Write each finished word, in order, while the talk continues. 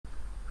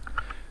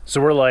So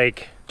we're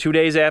like 2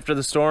 days after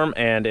the storm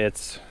and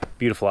it's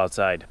beautiful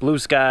outside. Blue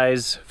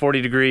skies,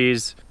 40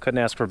 degrees. Couldn't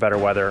ask for better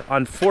weather.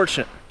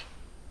 Unfortunate.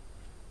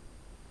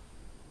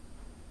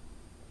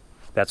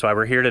 That's why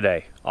we're here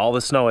today. All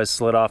the snow has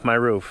slid off my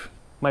roof.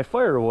 My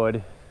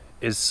firewood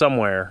is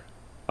somewhere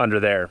under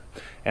there.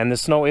 And the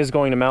snow is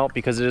going to melt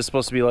because it is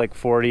supposed to be like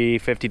 40,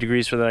 50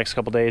 degrees for the next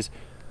couple days.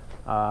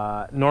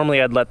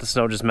 Normally I'd let the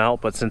snow just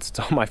melt, but since it's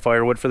all my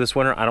firewood for this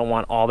winter, I don't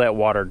want all that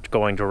water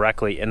going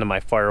directly into my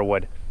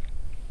firewood.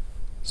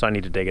 So I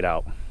need to dig it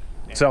out.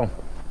 So,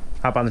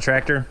 hop on the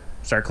tractor,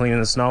 start cleaning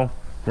the snow.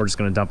 We're just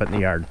gonna dump it in the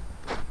yard.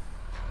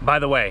 By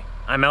the way,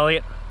 I'm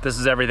Elliot. This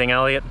is Everything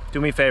Elliot. Do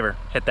me a favor,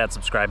 hit that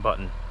subscribe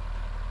button.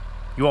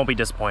 You won't be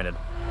disappointed.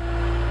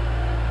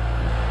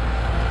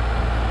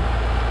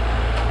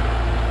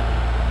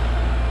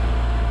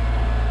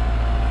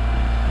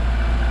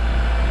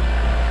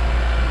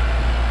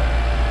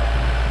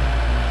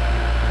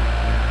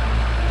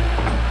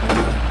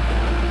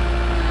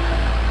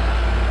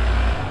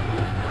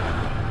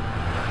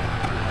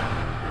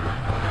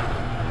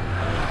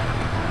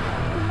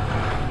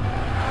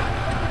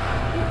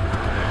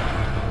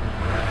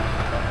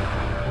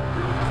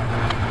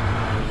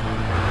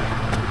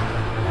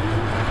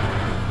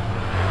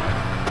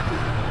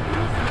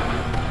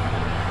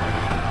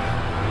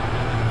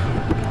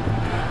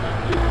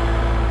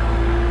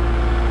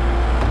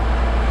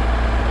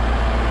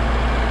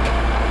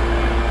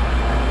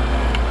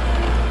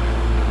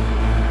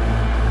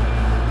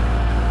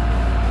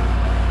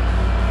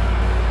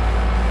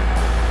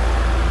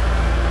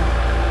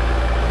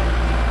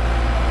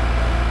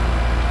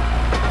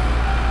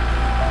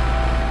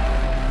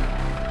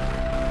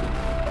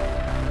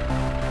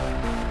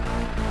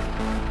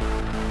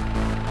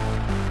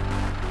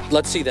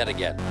 Let's see that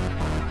again.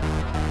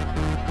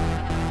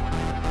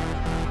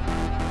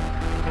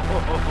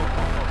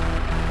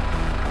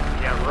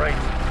 Yeah, right.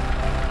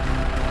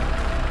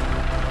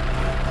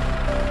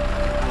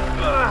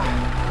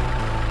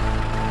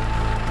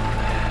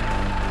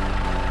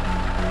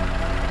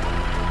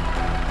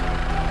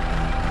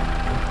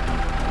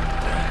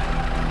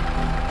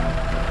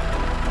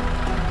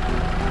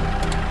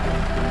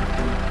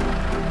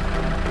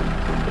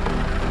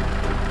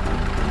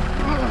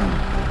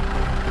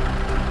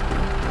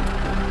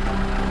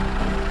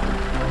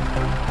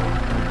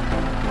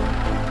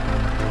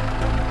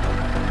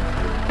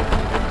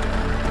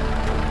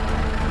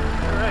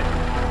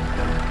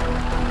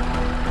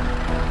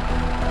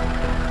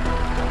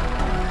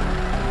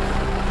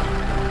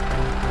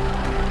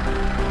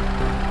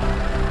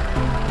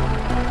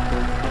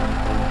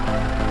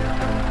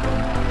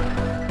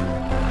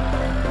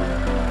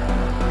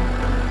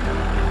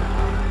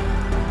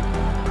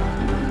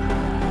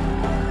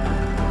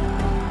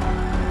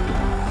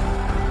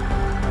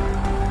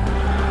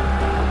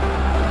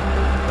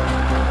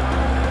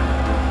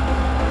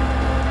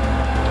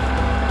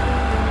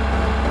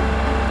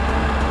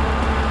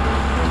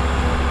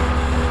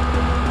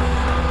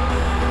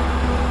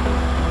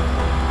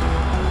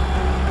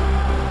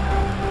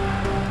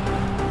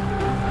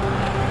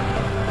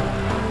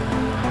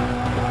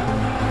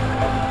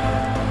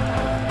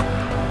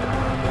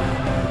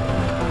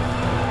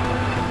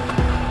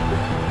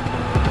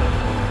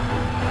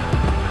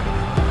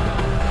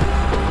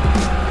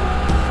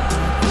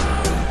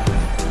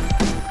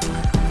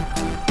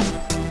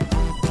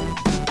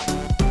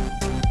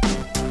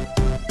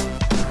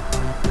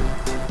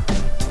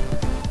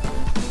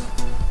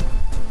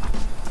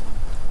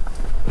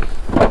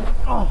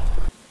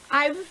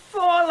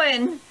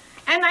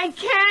 And I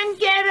can't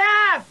get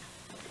up!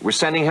 We're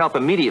sending help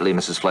immediately,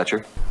 Mrs.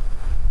 Fletcher.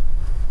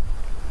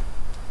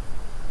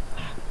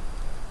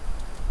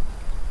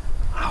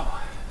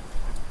 Ow.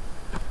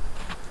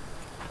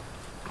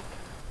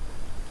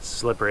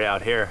 Slippery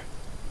out here.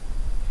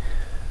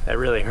 That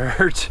really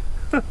hurt.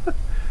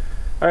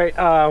 Alright,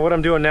 what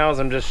I'm doing now is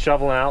I'm just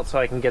shoveling out so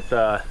I can get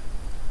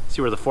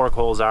see where the fork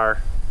holes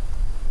are.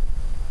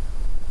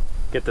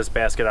 Get this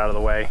basket out of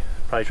the way.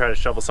 Probably try to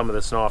shovel some of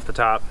the snow off the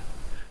top.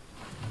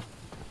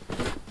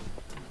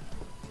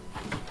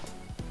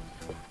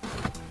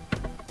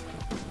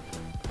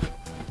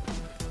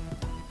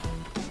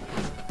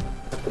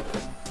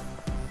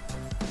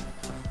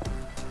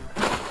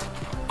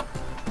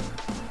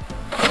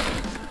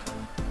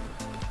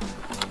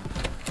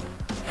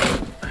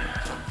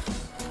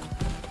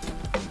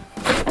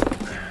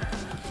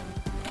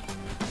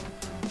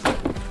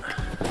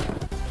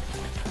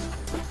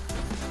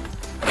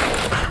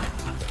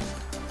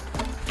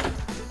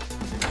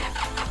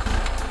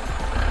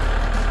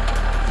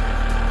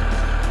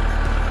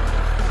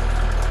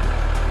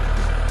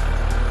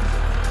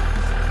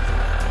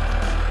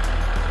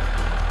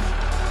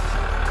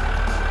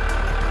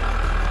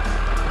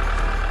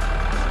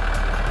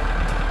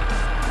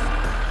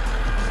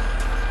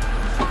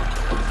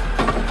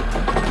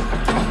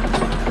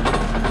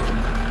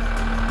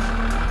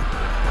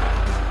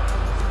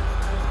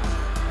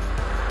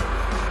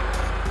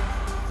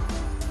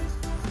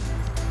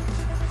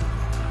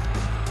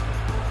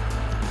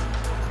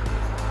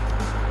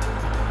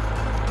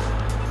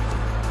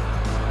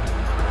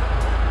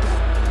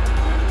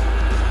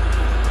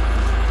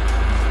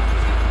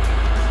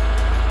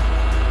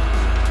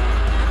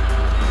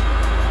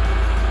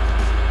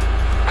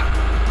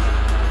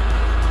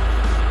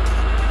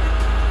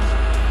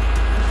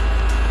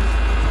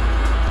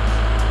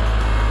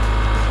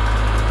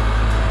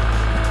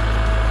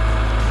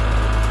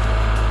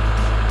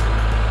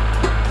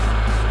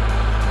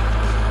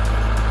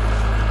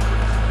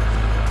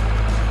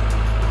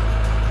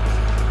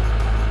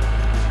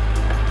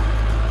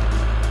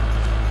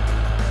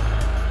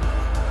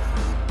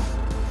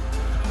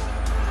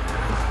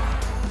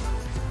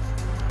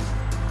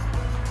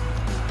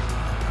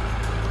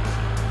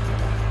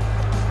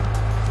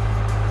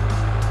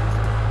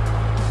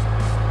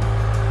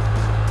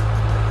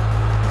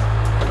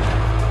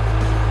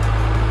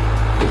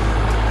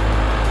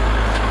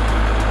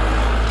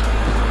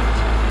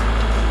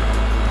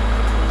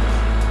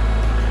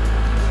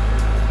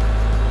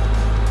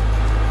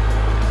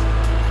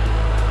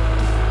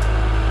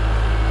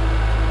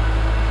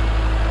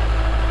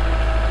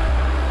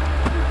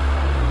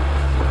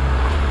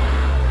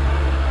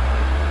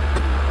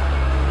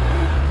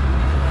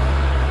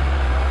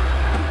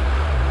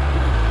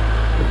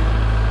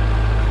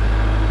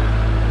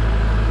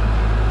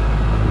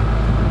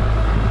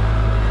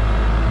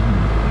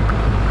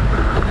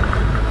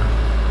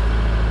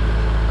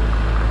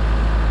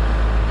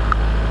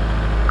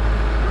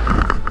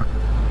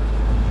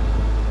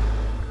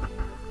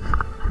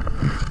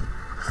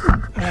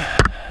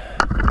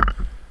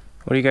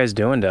 What are you guys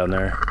doing down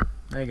there?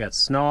 Now you got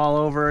snow all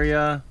over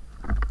you.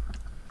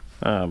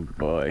 Oh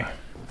boy.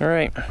 All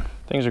right,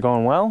 things are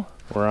going well.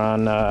 We're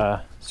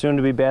on soon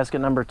to be basket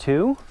number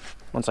 2.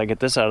 Once I get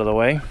this out of the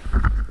way,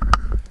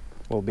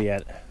 we'll be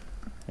at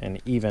an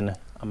even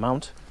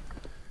amount.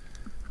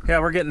 Yeah,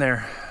 we're getting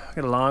there.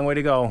 Got a long way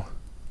to go.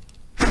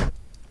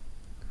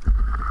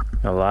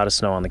 A lot of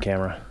snow on the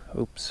camera.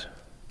 Oops.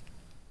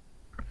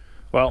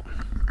 Well,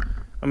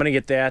 I'm gonna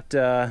get that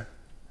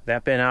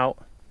bin out,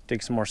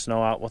 dig some more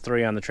snow out. We'll throw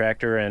you on the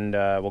tractor and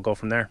we'll go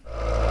from there.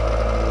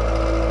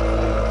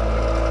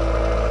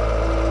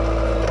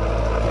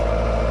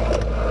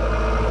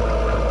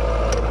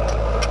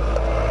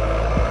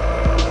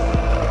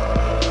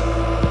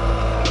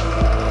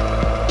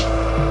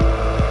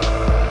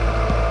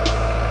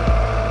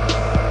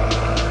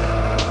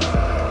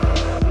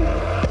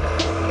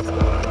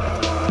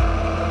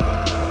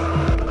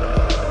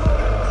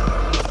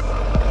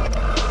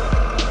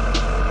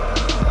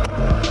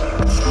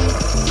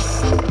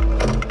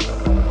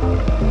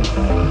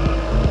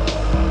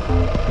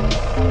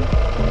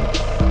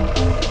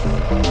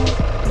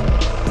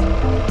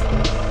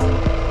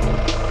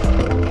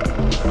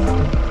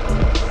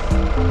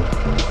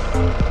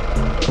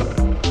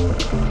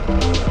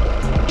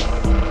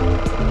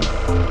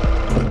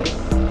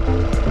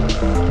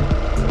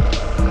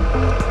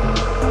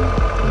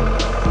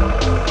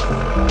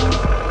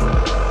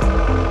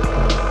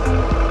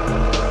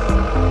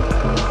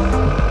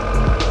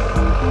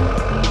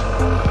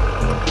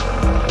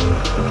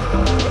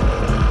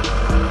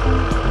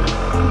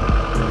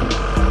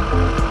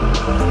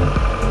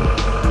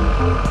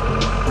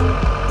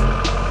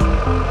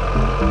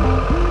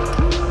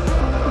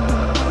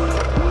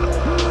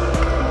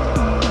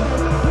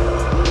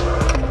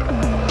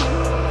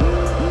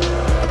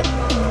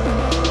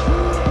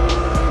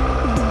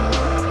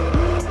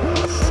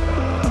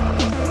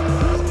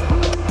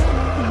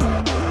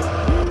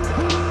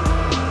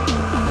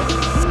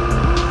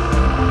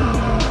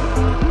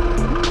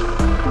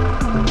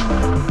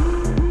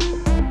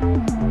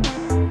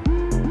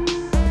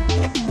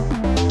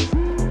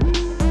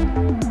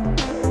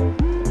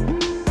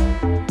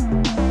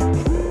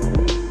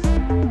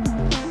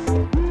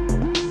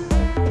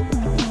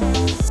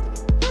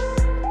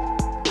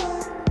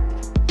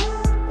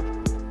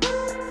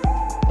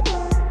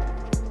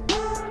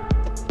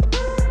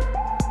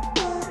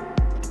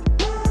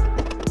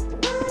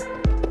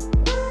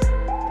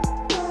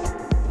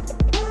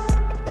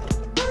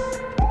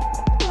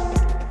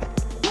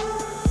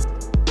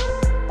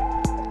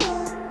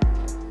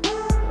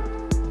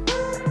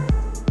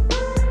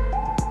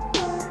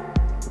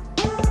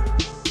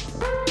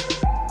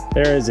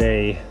 There is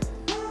a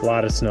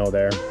lot of snow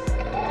there.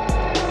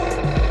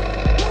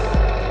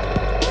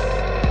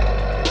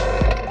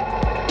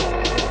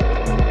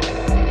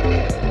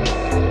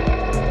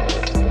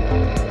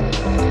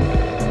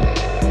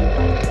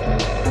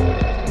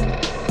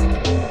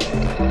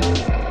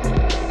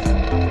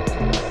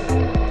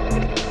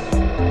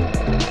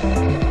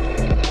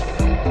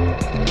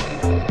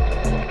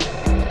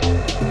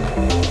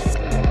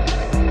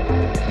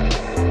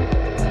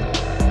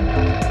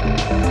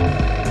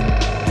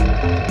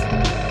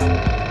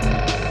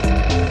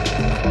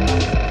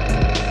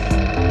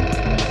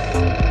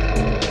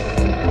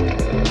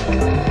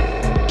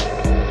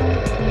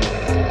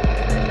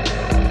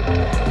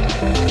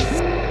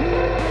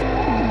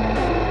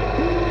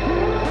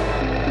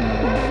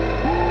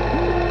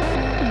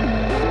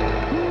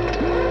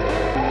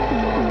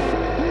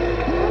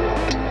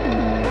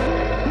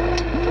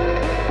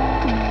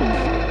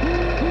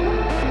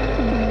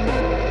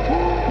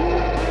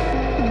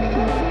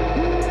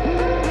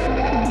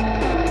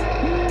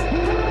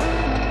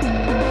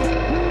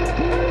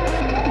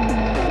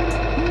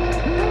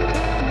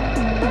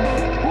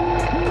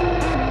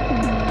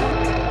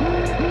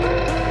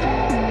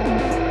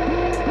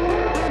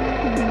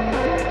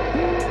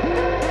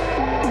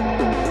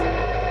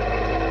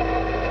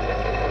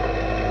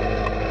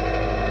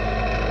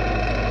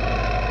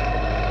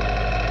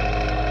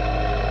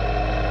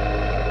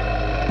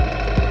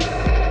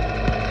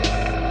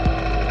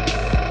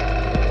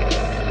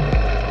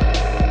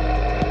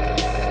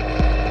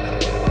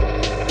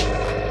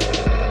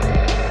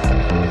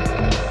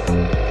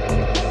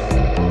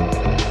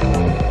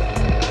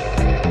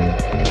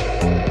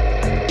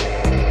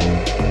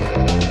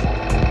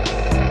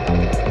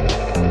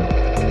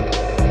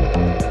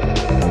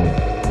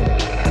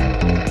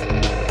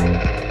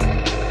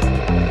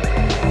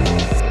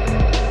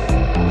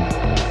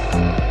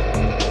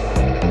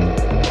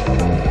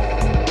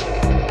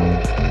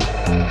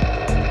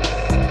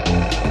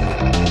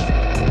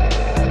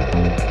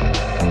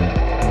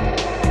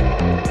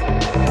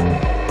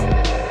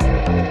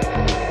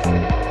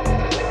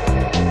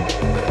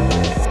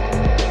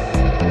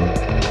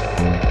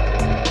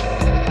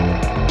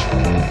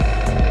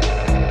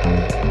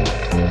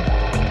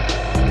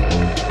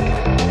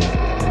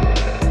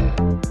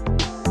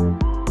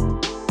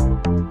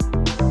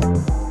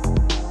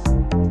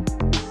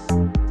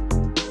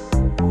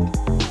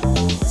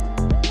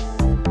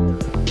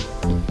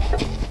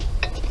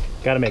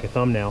 Gotta make a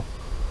thumbnail.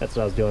 That's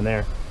what I was doing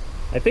there.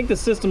 I think the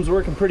system's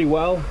working pretty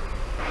well.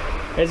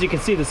 As you can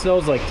see, the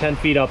snow's like 10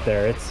 feet up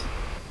there.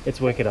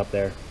 It's wicked up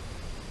there.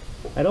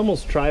 I'd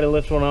almost try to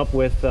lift one up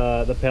with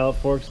the pallet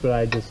forks, but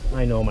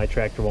I know my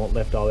tractor won't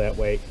lift all that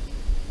weight.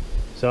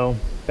 So,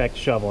 back to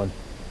shoveling.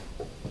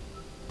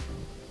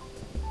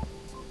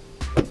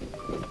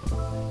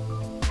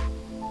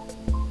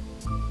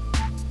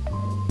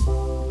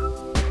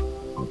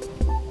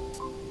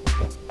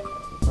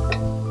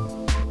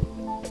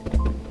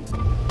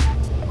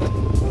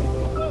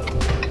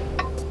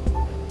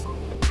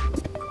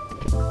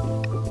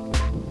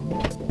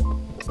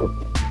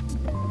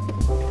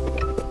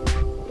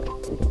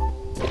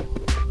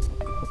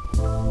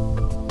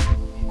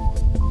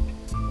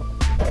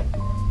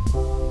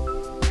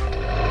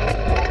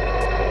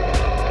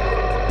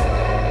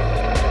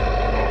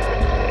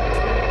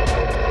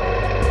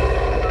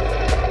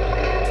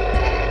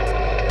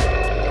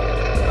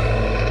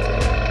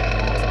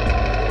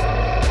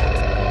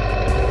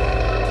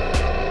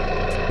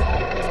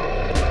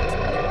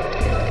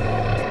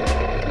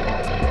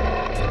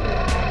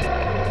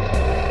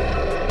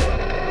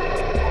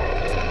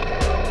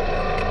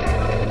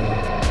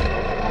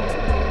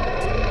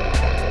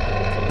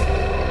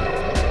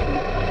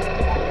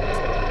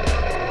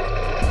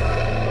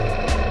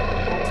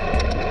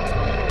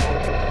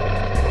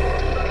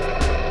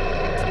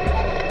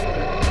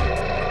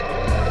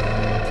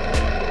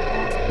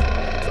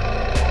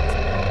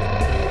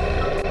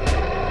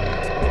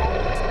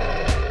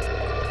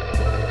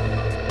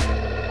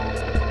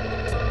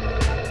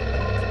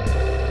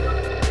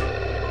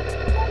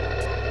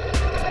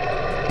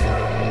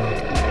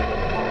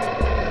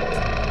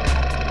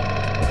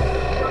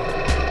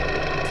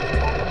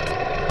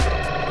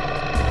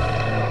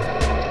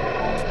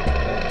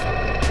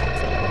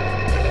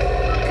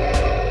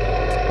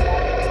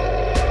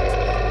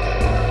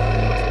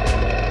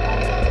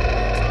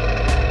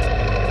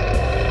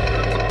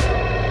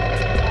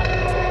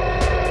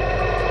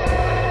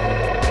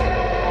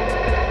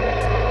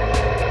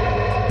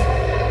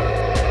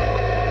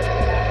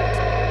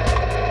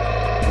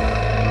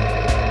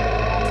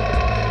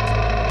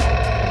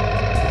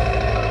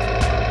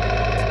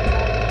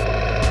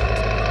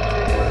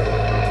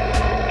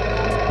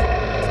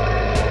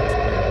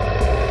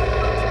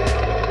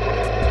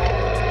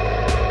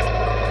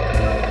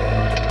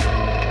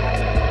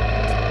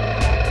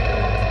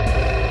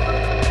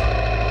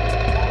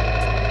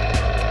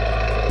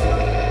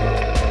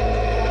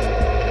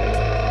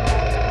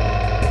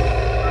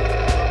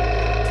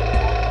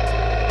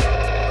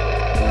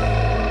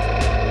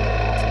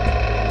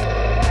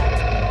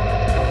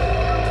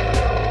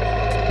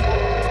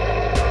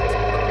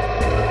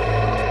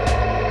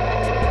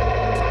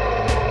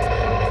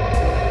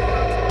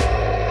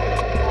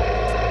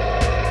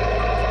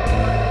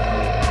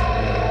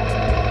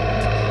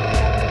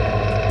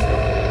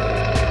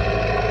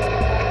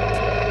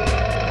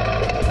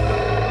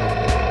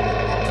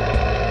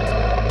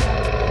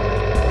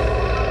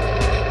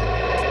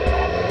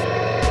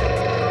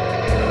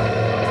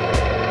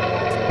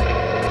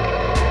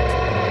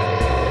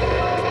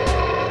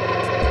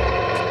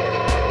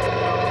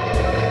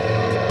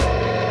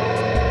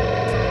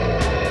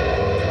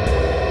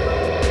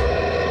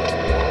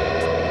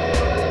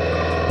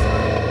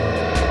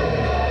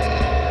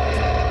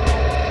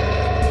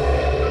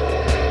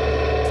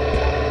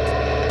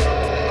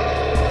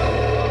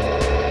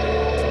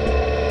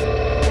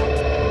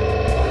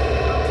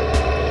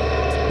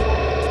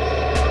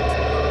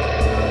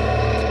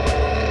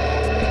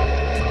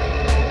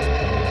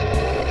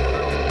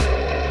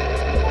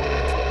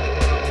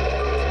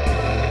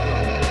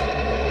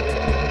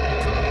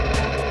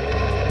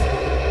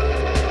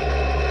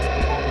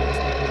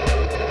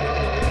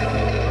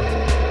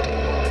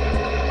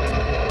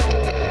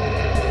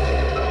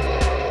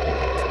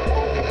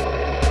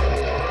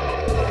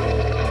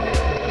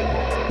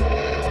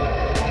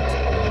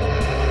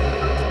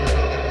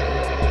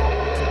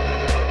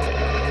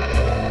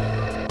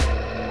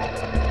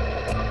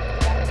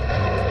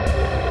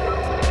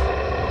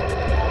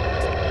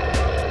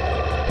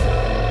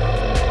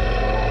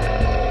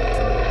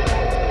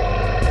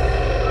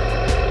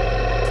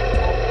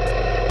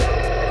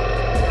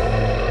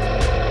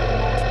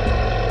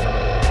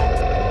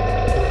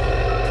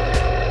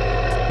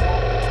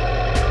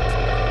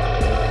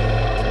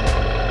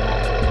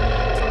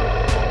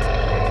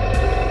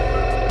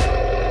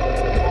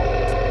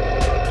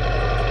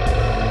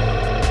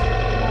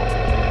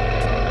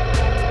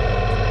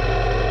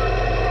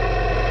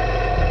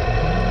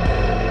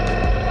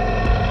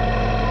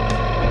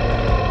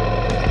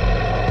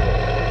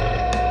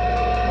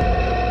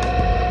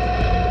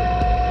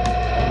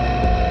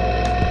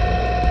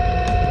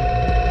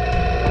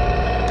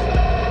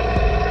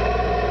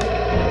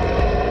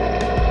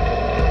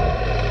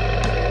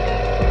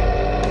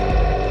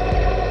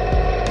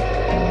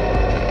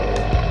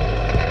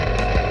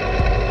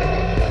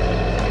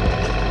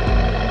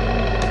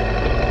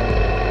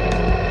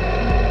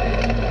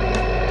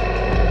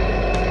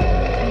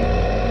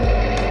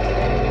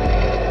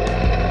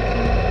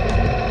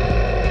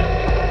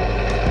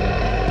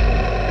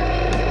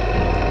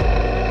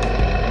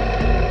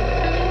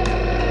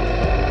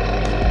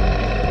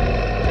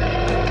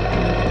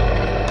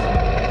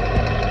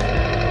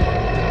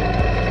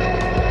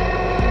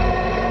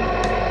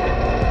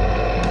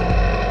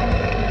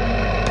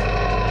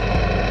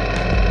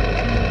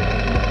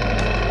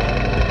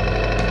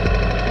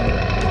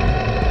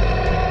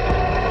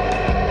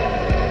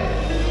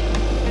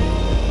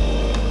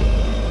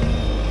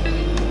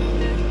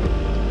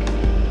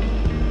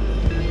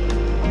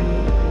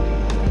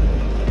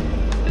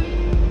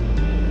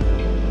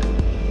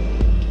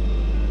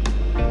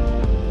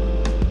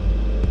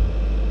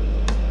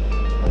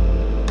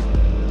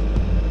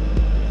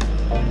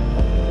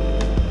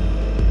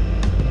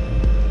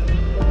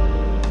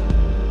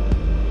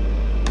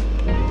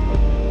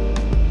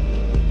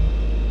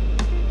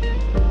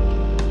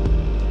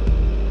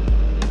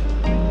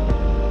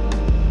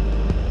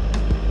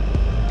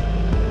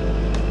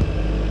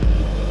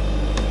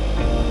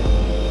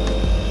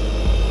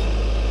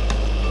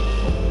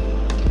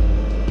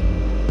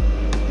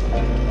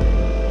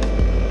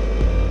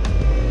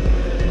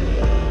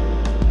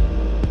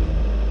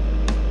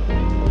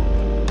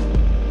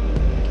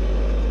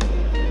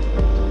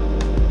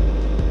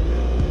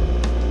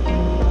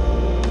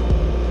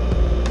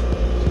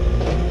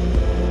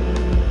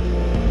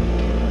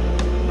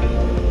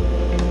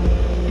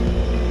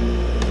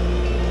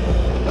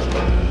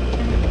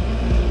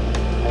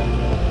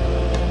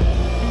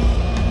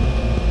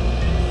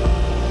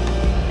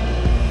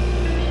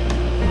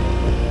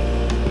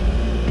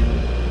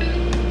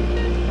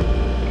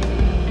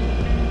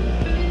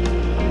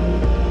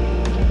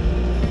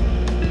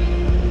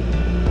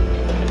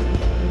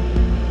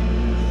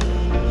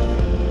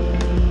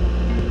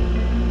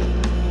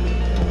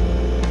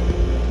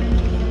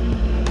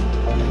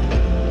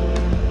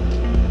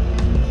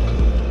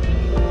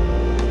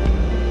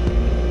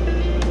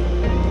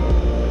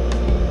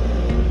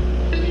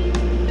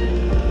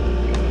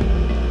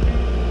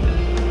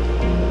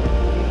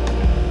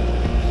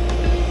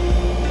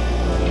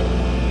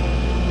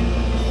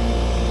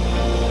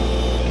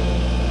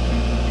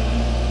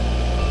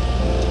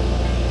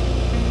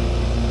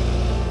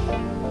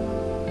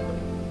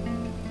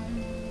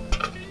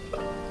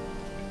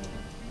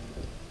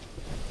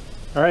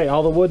 All right,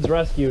 all the wood's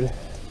rescued.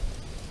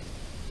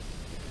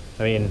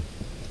 I mean,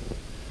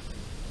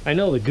 I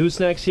know the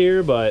gooseneck's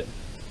here, but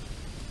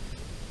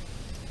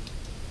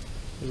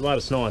there's a lot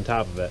of snow on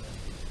top of it.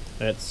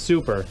 And it's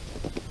super,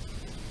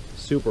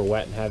 super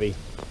wet and heavy.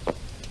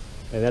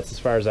 And that's as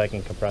far as I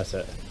can compress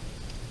it.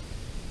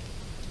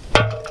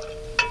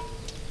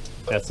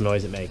 That's the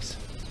noise it makes.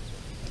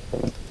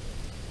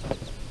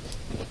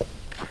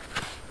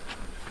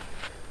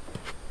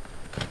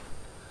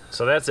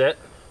 So that's it.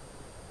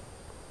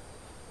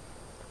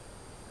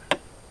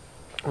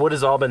 Wood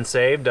has all been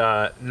saved.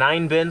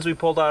 9 bins we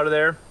pulled out of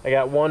there. I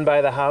got one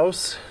by the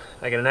house.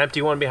 I got an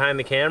empty one behind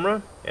the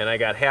camera, and I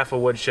got half a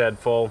woodshed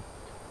full.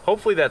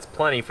 Hopefully that's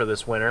plenty for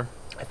this winter.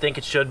 I think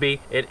it should be.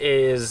 It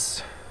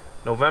is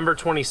November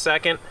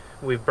 22nd.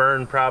 We've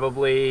burned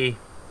probably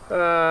 3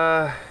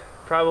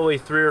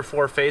 or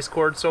 4 face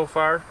cords so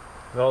far.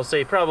 I'll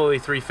say probably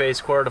 3 face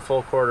cord, a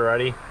full cord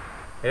already.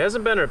 It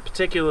hasn't been a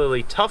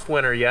particularly tough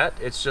winter yet.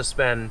 It's just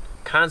been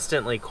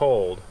constantly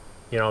cold.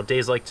 You know,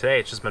 days like today,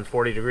 it's just been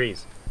 40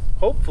 degrees.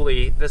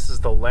 Hopefully, this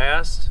is the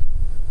last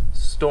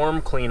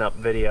storm cleanup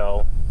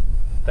video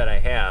that I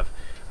have.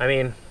 I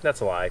mean, that's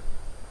a lie.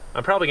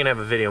 I'm probably gonna have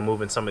a video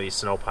moving some of these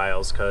snow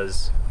piles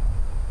because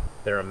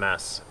they're a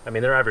mess. I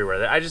mean, they're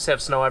everywhere. I just have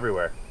snow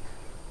everywhere.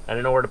 I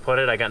didn't know where to put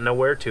it. I got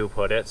nowhere to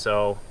put it,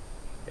 so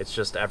it's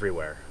just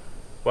everywhere.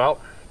 Well,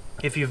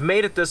 if you've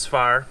made it this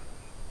far,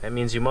 that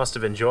means you must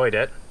have enjoyed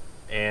it.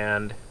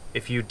 And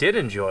if you did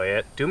enjoy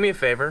it, do me a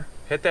favor,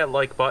 hit that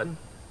like button.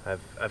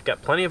 I've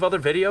got plenty of other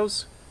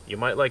videos. You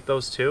might like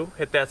those too.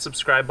 Hit that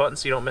subscribe button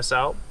so you don't miss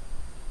out.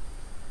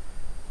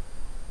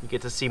 You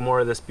get to see more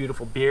of this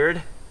beautiful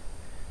beard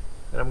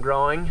that I'm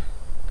growing.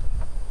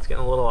 It's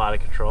getting a little out of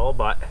control,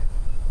 but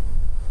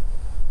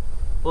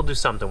we'll do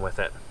something with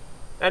it.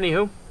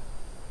 Anywho,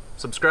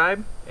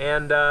 subscribe,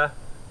 and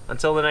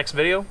until the next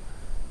video,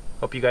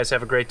 hope you guys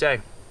have a great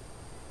day.